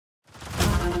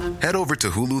Head over to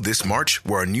Hulu this March,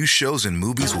 where our new shows and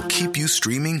movies will keep you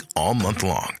streaming all month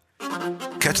long.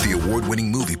 Catch the award-winning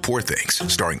movie Poor Things,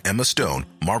 starring Emma Stone,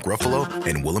 Mark Ruffalo,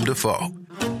 and Willem Dafoe.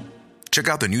 Check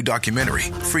out the new documentary,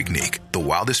 Freaknik, The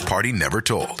Wildest Party Never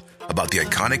Told, about the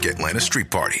iconic Atlanta Street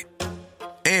Party.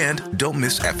 And don't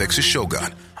miss FX's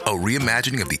Shogun, a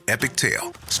reimagining of the epic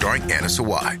tale, starring Anna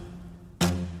Sawai.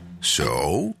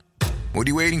 So, what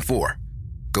are you waiting for?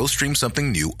 Go stream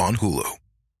something new on Hulu.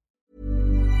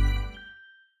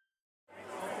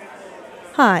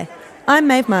 Hi, I'm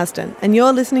Maeve Marsden, and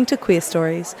you're listening to Queer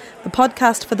Stories, the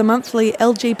podcast for the monthly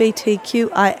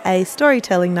LGBTQIA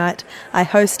storytelling night I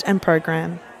host and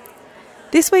program.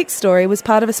 This week's story was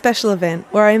part of a special event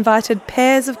where I invited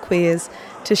pairs of queers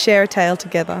to share a tale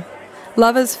together.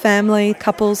 Lovers, family,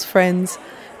 couples, friends.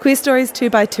 Queer Stories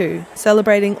 2x2,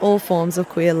 celebrating all forms of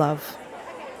queer love.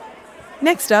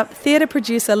 Next up, theatre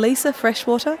producer Lisa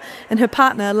Freshwater and her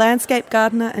partner, landscape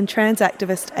gardener and trans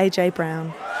activist AJ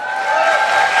Brown.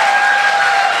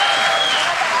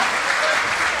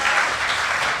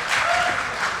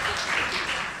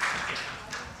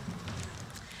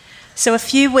 So a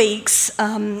few weeks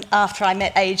after I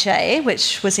met AJ,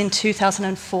 which was in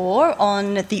 2004,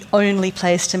 on the only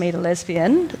place to meet a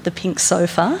lesbian, the pink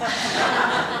sofa,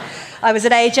 I was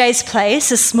at AJ's place,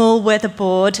 a small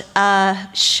weatherboard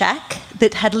shack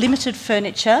that had limited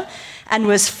furniture and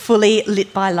was fully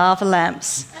lit by lava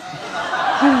lamps.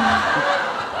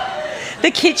 The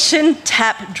kitchen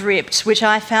tap dripped, which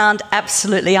I found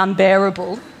absolutely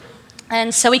unbearable.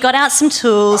 And so we got out some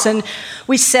tools and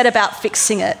we set about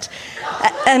fixing it.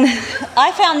 And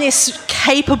I found this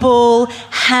capable,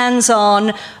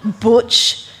 hands-on,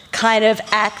 butch kind of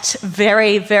act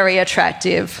very, very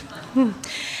attractive.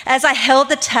 As I held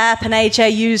the tap and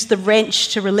AJ used the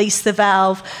wrench to release the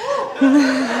valve,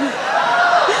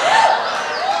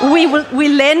 we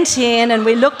leant in and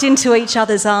we looked into each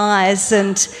other's eyes,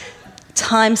 and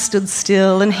time stood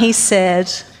still, and he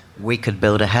said, "We could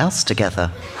build a house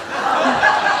together."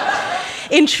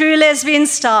 In true lesbian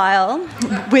style,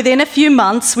 within a few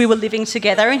months we were living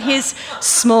together in his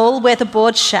small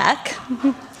weatherboard shack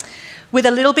with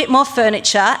a little bit more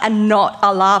furniture and not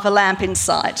a lava lamp in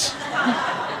sight.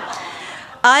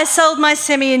 I sold my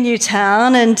semi in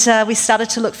Newtown and we started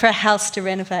to look for a house to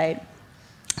renovate.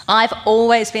 I've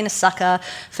always been a sucker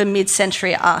for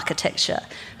mid-century architecture.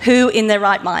 Who in their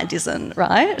right mind isn't,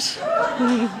 right?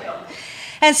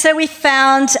 And so we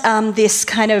found this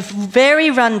kind of very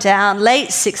run-down,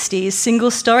 late 60s,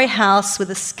 single-storey house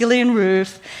with a skillion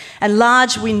roof and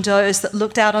large windows that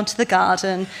looked out onto the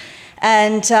garden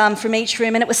and from each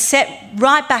room. And it was set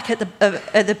right back at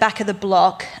the back of the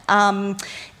block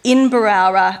in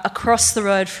Barara, across the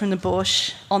road from the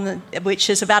bush, which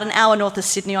is about an hour north of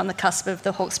Sydney on the cusp of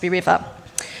the Hawkesbury River.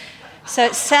 So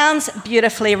it sounds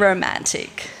beautifully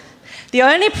romantic. The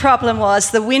only problem was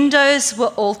the windows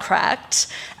were all cracked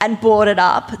and boarded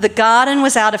up. The garden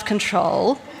was out of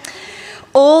control.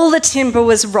 All the timber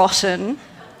was rotten.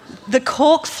 The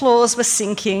cork floors were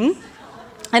sinking.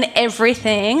 And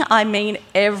everything, I mean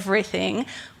everything,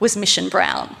 was mission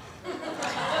brown.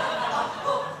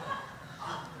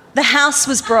 The house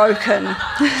was broken.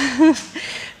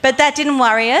 But that didn't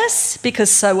worry us, because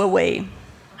so were we.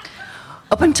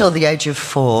 Up until the age of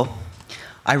 4,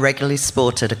 I regularly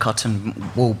sported a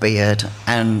cotton wool beard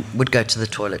and would go to the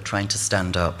toilet trained to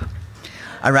stand up.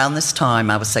 Around this time,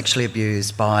 I was sexually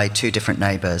abused by 2 different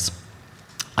neighbours.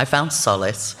 I found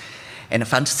solace in a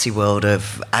fantasy world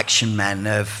of action men,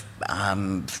 of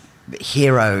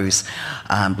heroes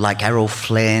like Errol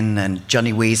Flynn and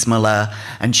Johnny Weissmuller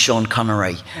and Sean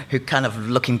Connery, who kind of,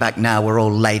 looking back now, were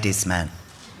all ladies' men.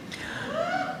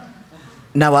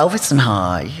 Now, Elvis and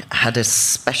I had a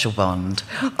special bond.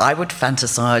 I would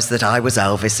fantasise that I was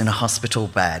Elvis in a hospital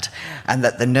bed and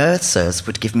that the nurses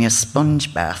would give me a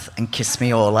sponge bath and kiss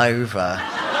me all over.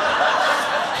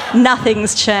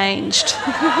 Nothing's changed.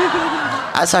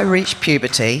 As I reached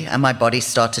puberty and my body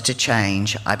started to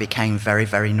change, I became very,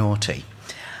 very naughty.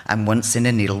 And once in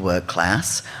a needlework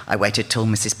class, I waited till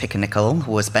Mrs. Pickernickel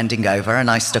was bending over and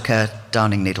I stuck a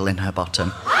darning needle in her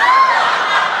bottom.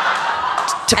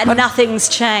 And nothing's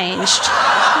changed.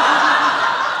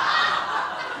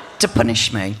 To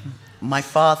punish me, my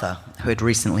father, who had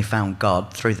recently found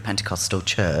God through the Pentecostal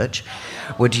church,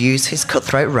 would use his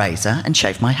cutthroat razor and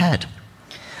shave my head.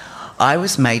 I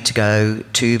was made to go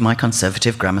to my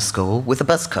conservative grammar school with a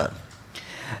buzz cut.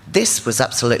 This was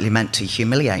absolutely meant to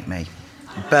humiliate me.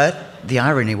 But the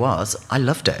irony was, I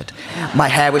loved it. My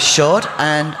hair was short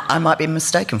and I might be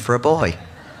mistaken for a boy.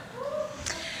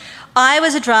 I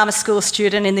was a drama school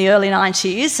student in the early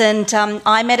 90s, and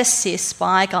I met a cis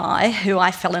bi guy who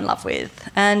I fell in love with.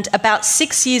 And about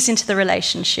 6 years into the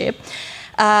relationship,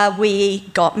 we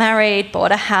got married,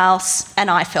 bought a house,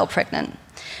 and I fell pregnant.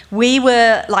 We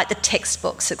were like the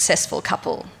textbook successful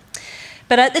couple.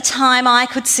 But at the time, I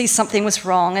could see something was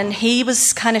wrong, and he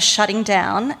was kind of shutting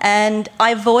down, and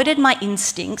I avoided my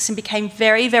instincts and became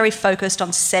very, very focused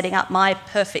on setting up my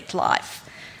perfect life.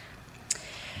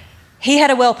 He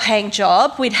had a well-paying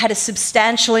job, we'd had a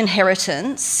substantial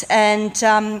inheritance, and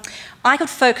I could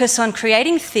focus on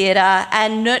creating theatre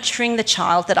and nurturing the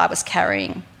child that I was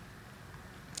carrying.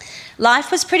 Life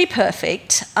was pretty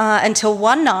perfect until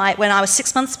one night when I was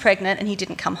 6 months pregnant and he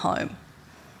didn't come home.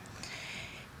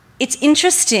 It's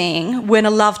interesting when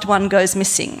a loved one goes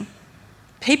missing.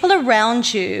 People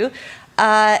around you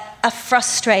are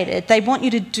frustrated. They want you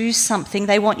to do something.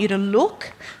 They want you to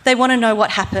look. They want to know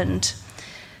what happened.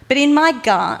 But in my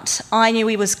gut, I knew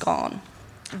he was gone.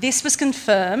 This was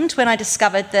confirmed when I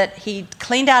discovered that he'd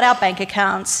cleaned out our bank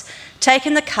accounts,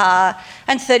 taken the car,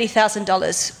 and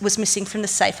 $30,000 was missing from the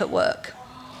safe at work.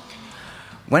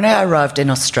 When I arrived in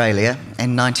Australia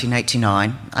in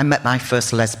 1989, I met my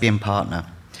first lesbian partner.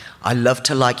 I loved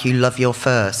her like you love your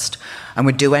first, and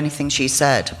would do anything she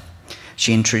said.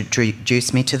 She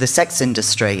introduced me to the sex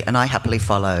industry, and I happily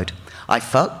followed. I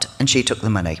fucked, and she took the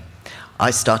money. I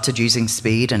started using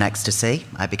speed and ecstasy.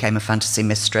 I became a fantasy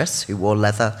mistress who wore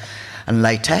leather and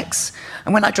latex.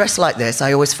 And when I dressed like this,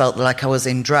 I always felt like I was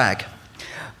in drag.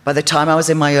 By the time I was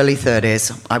in my early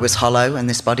 30s, I was hollow, and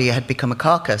this body had become a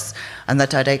carcass, and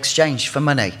that I'd exchanged for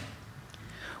money.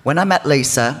 When I met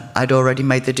Lisa, I'd already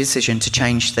made the decision to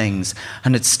change things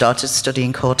and had started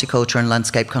studying horticulture and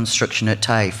landscape construction at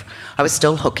TAFE. I was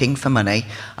still hooking for money,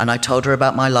 and I told her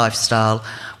about my lifestyle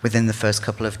within the first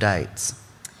couple of dates.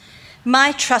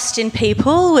 My trust in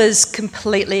people was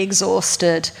completely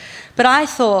exhausted, but I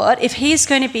thought if he's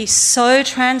going to be so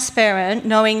transparent,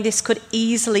 knowing this could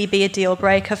easily be a deal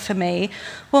breaker for me,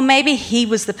 well, maybe he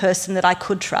was the person that I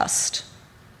could trust.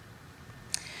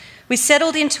 We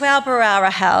settled into our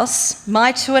Barara house,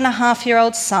 my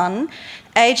 2.5-year-old son,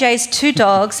 AJ's 2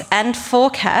 dogs and 4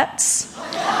 cats.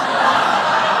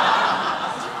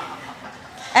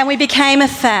 And we became a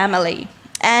family.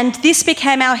 And this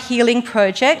became our healing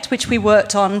project, which we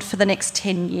worked on for the next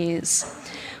 10 years.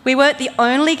 We weren't the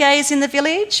only gays in the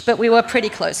village, but we were pretty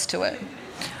close to it.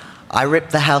 I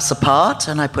ripped the house apart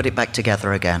and I put it back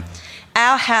together again.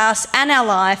 Our house and our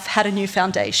life had a new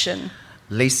foundation.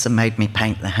 Lisa made me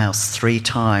paint the house 3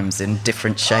 times in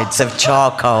different shades of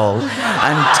charcoal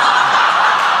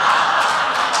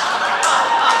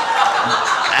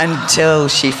until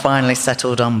she finally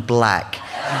settled on black.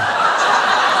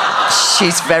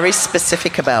 She's very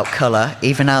specific about colour.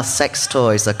 Even our sex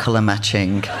toys are colour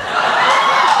matching.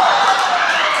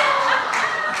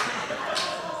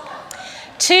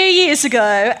 2 years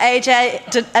ago,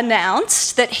 AJ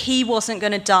announced that he wasn't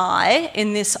going to die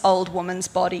in this old woman's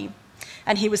body,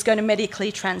 and he was going to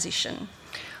medically transition.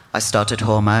 I started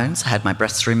hormones, had my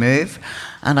breasts removed,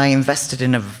 and I invested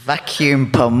in a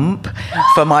vacuum pump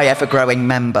for my ever-growing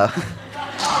member.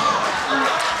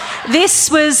 This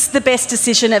was the best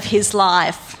decision of his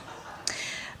life.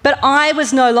 But I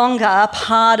was no longer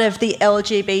part of the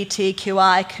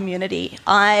LGBTQI community.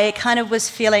 I kind of was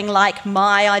feeling like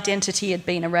my identity had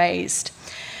been erased.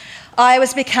 I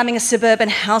was becoming a suburban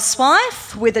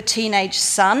housewife with a teenage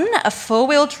son, a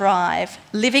 4-wheel drive,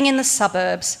 living in the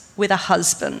suburbs with a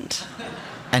husband.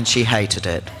 And she hated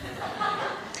it.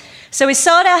 So we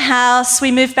sold our house,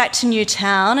 we moved back to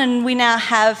Newtown, and we now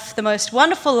have the most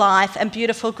wonderful life and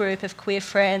beautiful group of queer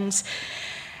friends.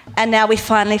 And now we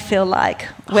finally feel like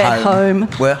we're home.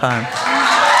 We're home.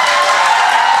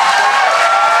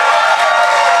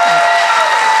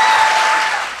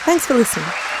 Thanks for listening.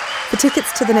 For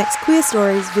tickets to the next Queer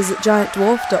Stories, visit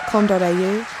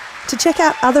giantdwarf.com.au. To check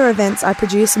out other events I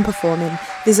produce and perform in,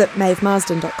 visit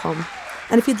mavemarsden.com.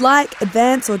 And if you'd like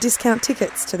advance or discount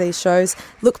tickets to these shows,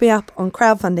 look me up on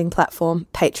crowdfunding platform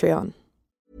Patreon.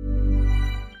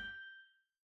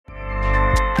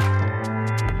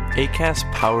 Acast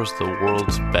powers the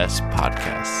world's best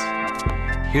podcasts.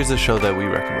 Here's a show that we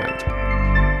recommend.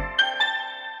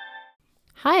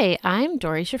 Hi, I'm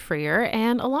Dori Shafrir,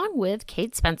 and along with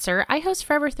Kate Spencer, I host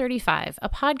Forever 35, a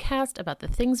podcast about the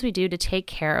things we do to take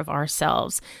care of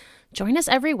ourselves. Join us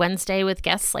every Wednesday with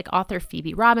guests like author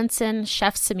Phoebe Robinson,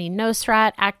 chef Samin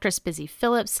Nosrat, actress Busy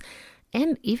Phillips,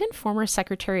 and even former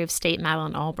Secretary of State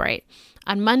Madeleine Albright.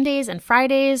 On Mondays and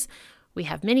Fridays, we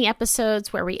have mini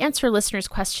episodes where we answer listeners'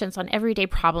 questions on everyday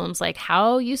problems like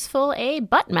how useful a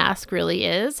butt mask really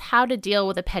is, how to deal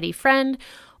with a petty friend,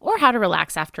 or how to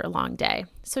relax after a long day.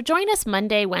 So join us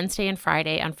Monday, Wednesday, and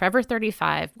Friday on Forever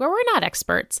 35, where we're not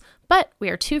experts, but we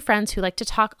are two friends who like to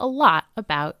talk a lot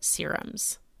about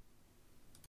serums.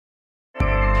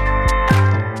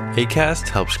 Acast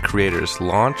helps creators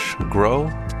launch, grow,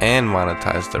 and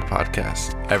monetize their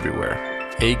podcasts everywhere.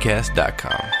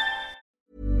 Acast.com.